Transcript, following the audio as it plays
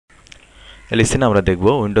Listen আমরা দেখব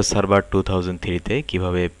Windows server 2003 তে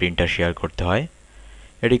কিভাবে প্রিন্টার শেয়ার করতে হয়।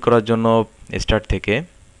 এটি করার জন্য স্টার্ট থেকে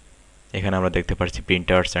এখানে আমরা দেখতে পাচ্ছি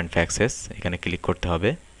প্রিন্টারস অ্যান্ড ফ্যাক্সেস, এখানে ক্লিক করতে হবে।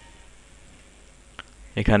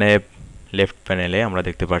 এখানে লেফট প্যানেলে আমরা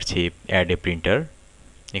দেখতে পাচ্ছি অ্যাড এ প্রিন্টার,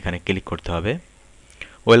 এখানে ক্লিক করতে হবে।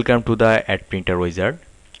 Welcome to the add printer wizard,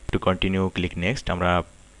 to continue click next, আমরা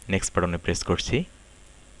নেক্সট বাটনে প্রেস করছি।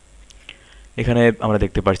 এখানে আমরা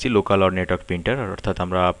দেখতে পাচ্ছি লোকাল অর নেটওয়ার্ক প্রিন্টার, অর্থাৎ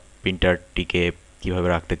আমরা প্রিন্টারটিকে কিভাবে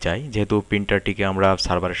রাখতে চাই। যেহেতু প্রিন্টারটিকে আমরা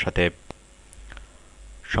সার্ভারের সাথে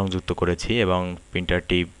সংযুক্ত করেছি এবং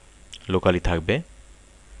প্রিন্টারটি লোকালি থাকবে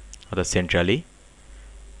অর্থাৎ সেন্ট্রালি,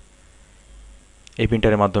 এই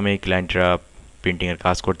প্রিন্টারের মাধ্যমে ক্লায়েন্টরা প্রিন্টিংয়ের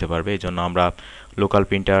কাজ করতে পারবে। এই জন্য আমরা local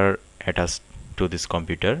printer attach to this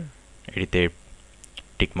computer এটিতে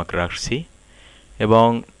টিকমার্ক রাখছি। এবং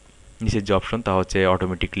নিচের যে অপশন তা হচ্ছে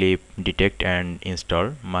automatically detect and install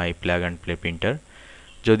my plug and play printer.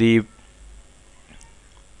 যদি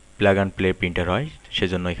প্লাগ অ্যান্ড প্লে প্রিন্টার হয়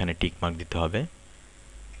সেজন্য এখানে টিকমার্ক দিতে হবে।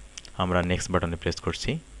 আমরা নেক্সট বাটনে প্রেস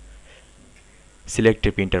করছি। সিলেক্ট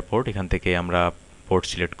এ প্রিন্টার পোর্ট, এখান থেকে আমরা পোর্ট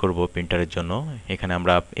সিলেক্ট করব প্রিন্টারের জন্য। এখানে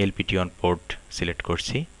আমরা LPT1 পোর্ট সিলেক্ট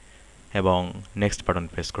করছি এবং নেক্সট বাটন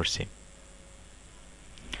প্রেস করছি।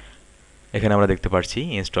 এখানে আমরা দেখতে পাচ্ছি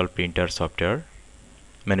ইনস্টল প্রিন্টার সফটওয়্যার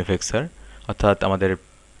ম্যানুফ্যাকচার, অর্থাৎ আমাদের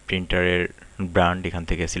প্রিন্টারের ব্র্যান্ড এখান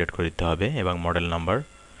থেকে সিলেক্ট করে দিতে হবে এবং মডেল নাম্বার,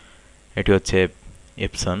 এটি হচ্ছে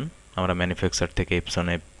এপসন, আমরা ম্যানুফ্যাকচার থেকে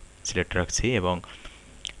এপসনে সিলেক্ট রাখছি এবং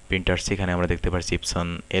প্রিন্টারস এখানে আমরা দেখতে পাচ্ছি এপসন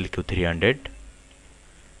LQ300,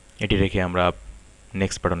 এটি রেখে আমরা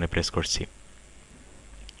নেক্সট বাটনে প্রেস করছি।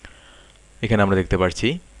 এখানে আমরা দেখতে পাচ্ছি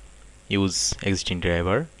ইউজ এক্সিস্টিং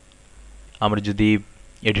ড্রাইভার, আমরা যদি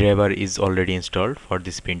a driver is already installed for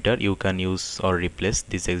this printer you can use or replace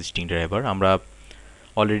this existing driver, আমরা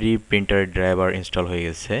অলরেডি প্রিন্টারের ড্রাইভার ইনস্টল হয়ে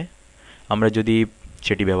গেছে, আমরা যদি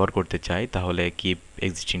সেটি ব্যবহার করতে চাই তাহলে কিপ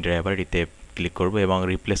এক্সিস্টিং ড্রাইভার এটিতে ক্লিক করব এবং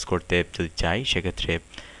রিপ্লেস করতে যদি চাই সেক্ষেত্রে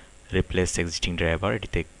রিপ্লেস এক্সিস্টিং ড্রাইভার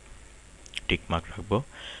এটিতে টিকমার্ক রাখবো।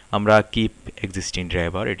 আমরা কিপ এক্সিস্টিং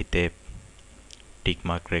ড্রাইভার এটিতে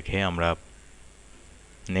টিকমার্ক রেখে আমরা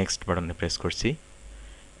নেক্সট বাটনে প্রেস করছি।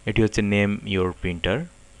 এটি হচ্ছে নেম ইওর প্রিন্টার,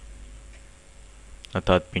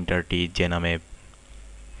 অর্থাৎ প্রিন্টারটি যে নামে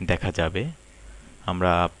দেখা যাবে।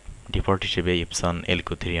 আমরা ডিফল্ট হিসেবে এপসন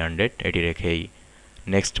LQ300 এটি রেখেই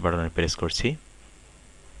নেক্সট বাটনে প্রেস করছি।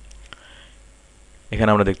 এখানে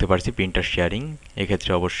আমরা দেখতে পাচ্ছি প্রিন্টার শেয়ারিং,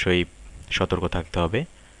 এক্ষেত্রে অবশ্যই সতর্ক থাকতে হবে।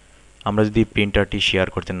 আমরা যদি প্রিন্টারটি শেয়ার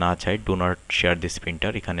করতে না চাই do not share this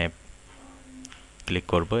printer, এখানে ক্লিক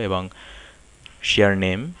করব এবং শেয়ার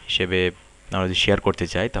নেম হিসেবে আমরা যদি শেয়ার করতে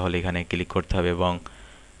চাই তাহলে এখানে ক্লিক করতে হবে এবং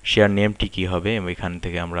শেয়ার নেমটি কী হবে এখান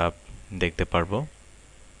থেকে আমরা দেখতে পারবো।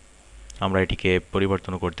 আমরা এটিকে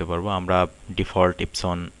পরিবর্তন করতে পারবো, আমরা ডিফল্ট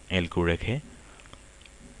এপসন LQ রেখে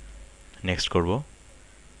নেক্সট করব।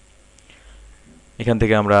 এখান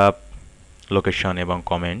থেকে আমরা লোকেশন এবং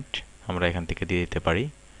কমেন্ট আমরা এখান থেকে দিয়ে দিতে পারি।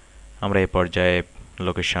 আমরা এই পর্যায়ে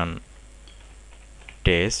লোকেশন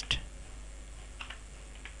টেস্ট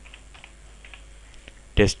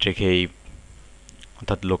রেখেই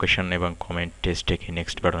অর্থাৎ লোকেশন এবং কমেন্ট টেস্ট রেখে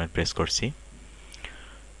নেক্সট বাটনে প্রেস করছি।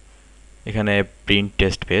 এখানে print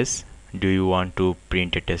test page, do you want to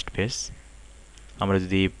print A test page, আমরা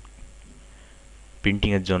যদি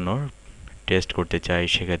প্রিন্টিংয়ের জন্য টেস্ট করতে চাই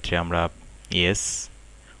সেক্ষেত্রে আমরা ইয়েস,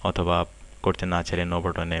 অথবা করতে না চাইলে নো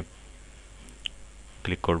বাটনে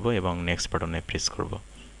ক্লিক করব এবং নেক্সট বাটনে প্রেস করব।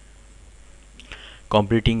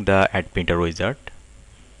 Completing the add printer wizard,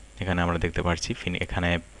 এখানে আমরা দেখতে পাচ্ছি এখানে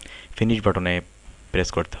ফিনিশ বাটনে প্রেস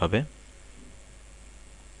করতে হবে।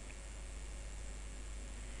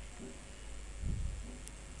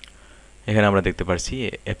 এখানে আমরা দেখতে পাচ্ছি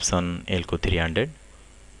এপসন LQ300।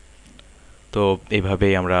 তো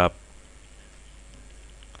এইভাবেই আমরা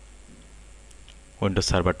উইন্ডোজ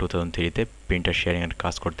সার্ভার 2003 তে প্রিন্টার শেয়ারিং এর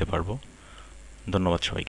কাজ করতে পারবো। ধন্যবাদ সবাইকে।